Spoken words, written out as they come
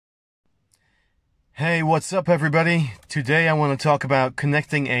Hey, what's up everybody? Today I want to talk about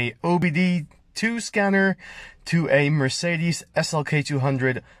connecting a OBD2 scanner to a Mercedes SLK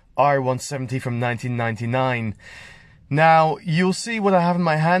 200 R170 from 1999. Now, you'll see what I have in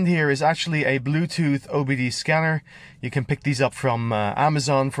my hand here is actually a Bluetooth OBD scanner. You can pick these up from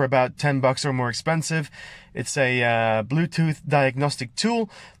Amazon for about $10 or more expensive. It's a Bluetooth diagnostic tool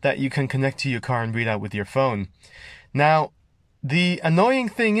that you can connect to your car and read out with your phone. Now, the annoying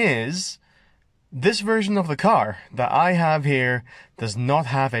thing is, this version of the car that I have here does not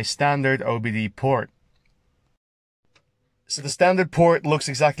have a standard OBD port. So the standard port looks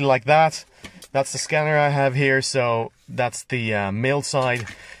exactly like that. That's the scanner I have here, so that's the male side,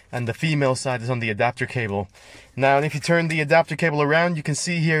 and the female side is on the adapter cable. Now, if you turn the adapter cable around, you can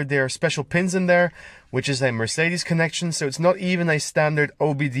see here there are special pins in there, which is a Mercedes connection, so it's not even a standard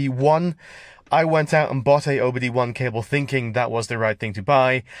OBD1. I went out and bought a OBD1 cable thinking that was the right thing to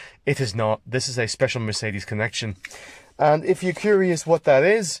buy. It is not. This is a special Mercedes connection. And if you're curious what that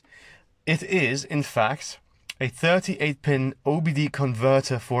is, it is, in fact, a 38-pin OBD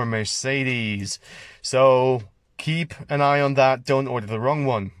converter for Mercedes. So keep an eye on that. Don't order the wrong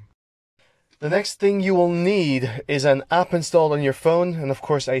one. The next thing you will need is an app installed on your phone, and of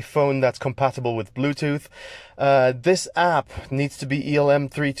course a phone that's compatible with Bluetooth. This app needs to be ELM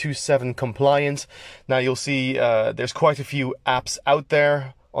 327 compliant. Now you'll see there's quite a few apps out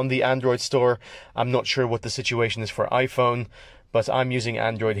there on the Android store. I'm not sure what the situation is for iPhone, but I'm using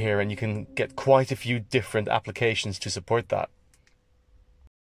Android here, and you can get quite a few different applications to support that.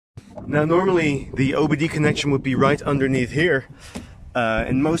 Now normally the OBD connection would be right underneath here.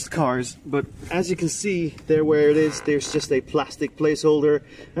 In most cars, but as you can see there where it is, there's just a plastic placeholder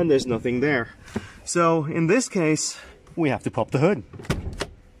and there's nothing there. So in this case, we have to pop the hood.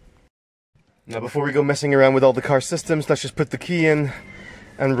 Now before we go messing around with all the car systems, let's just put the key in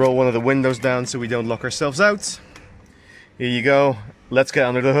and roll one of the windows down so we don't lock ourselves out. Here you go, let's get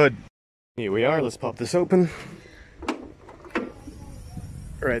under the hood. Here we are, let's pop this open.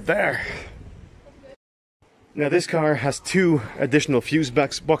 Right there. Now this car has two additional fuse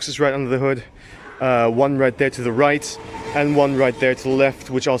boxes right under the hood, one right there to the right and one right there to the left,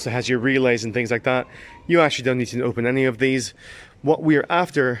 which also has your relays and things like that. You actually don't need to open any of these. What we're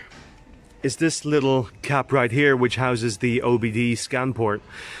after is this little cap right here, which houses the Obd Scan Port.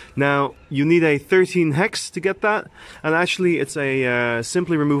 Now you need a 13 hex to get that, and actually it's a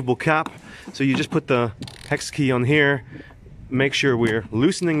simply removable cap, so you just put the hex key on here, make sure we're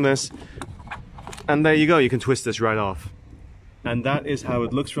loosening this, and there you go, you can twist this right off. And that is how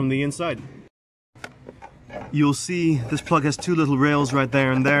it looks from the inside. You'll see this plug has two little rails right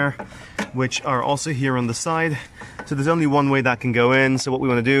there and there, which are also here on the side. So there's only one way that can go in, so what we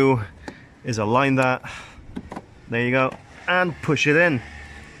want to do is align that. There you go, and push it in.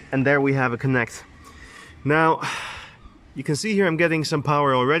 And there we have a connect. Now, you can see here I'm getting some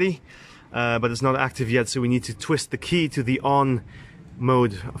power already, but it's not active yet, so we need to twist the key to the on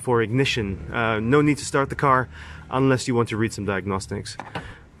mode for ignition. No need to start the car unless you want to read some diagnostics.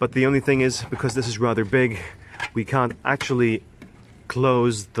 But the only thing is, because this is rather big, we can't actually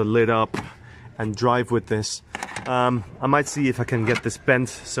close the lid up and drive with this. I might see if I can get this bent,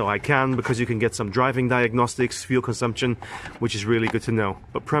 so I can, because you can get some driving diagnostics, fuel consumption, which is really good to know.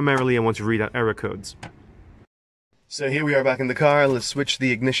 But primarily I want to read out error codes. So here we are back in the car. Let's switch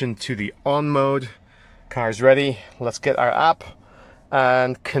the ignition to the on mode. Car's ready. Let's get our app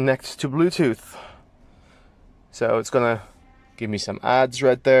and connect to Bluetooth. So it's gonna give me some ads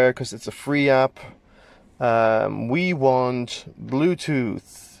right there because it's a free app. We want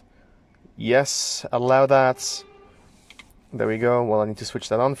Bluetooth. Yes, allow that. There we go. Well, I need to switch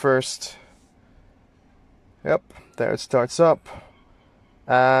that on first. Yep, there it starts up.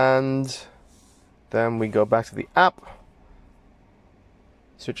 And then we go back to the app.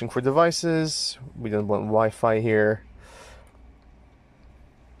 Switching for devices. We don't want Wi-Fi here.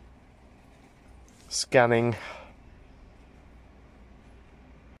 Scanning.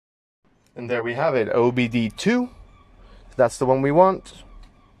 And there we have it, OBD2. That's the one we want.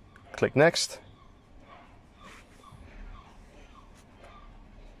 Click next.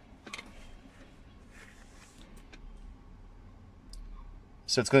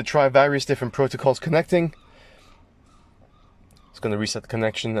 So it's going to try various different protocols connecting. It's going to reset the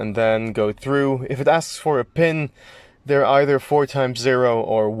connection and then go through. If it asks for a pin, they're either 4 times 0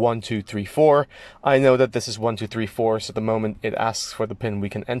 or 1, 2, 3, 4. I know that this is 1, 2, 3, 4, so the moment it asks for the pin, we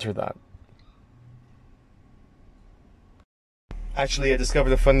can enter that. Actually, I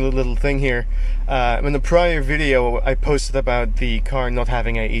discovered a funny little thing here. In the prior video, I posted about the car not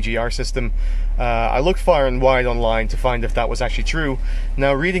having a EGR system. I looked far and wide online to find if that was actually true.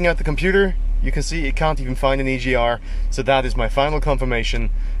 Now, reading out the computer, You can see it can't even find an EGR, so that is my final confirmation.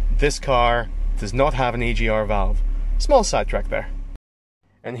 This car does not have an EGR valve. Small sidetrack there.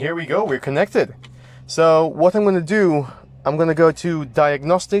 And here we go, we're connected. So what I'm going to do, I'm going to go to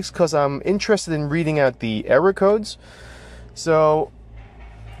diagnostics because I'm interested in reading out the error codes. So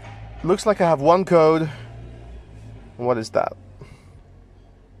looks like I have one code. What is that?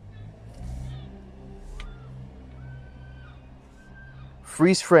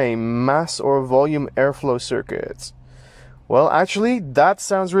 Freeze frame, mass or volume airflow circuits. Well, actually, that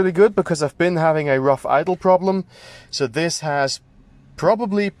sounds really good because I've been having a rough idle problem. So this has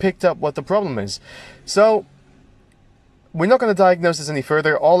probably picked up what the problem is. So we're not going to diagnose this any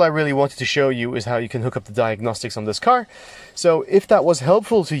further. All I really wanted to show you is how you can hook up the diagnostics on this car. So if that was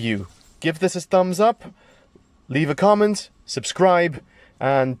helpful to you, give this a thumbs up, leave a comment, subscribe,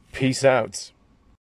 and peace out.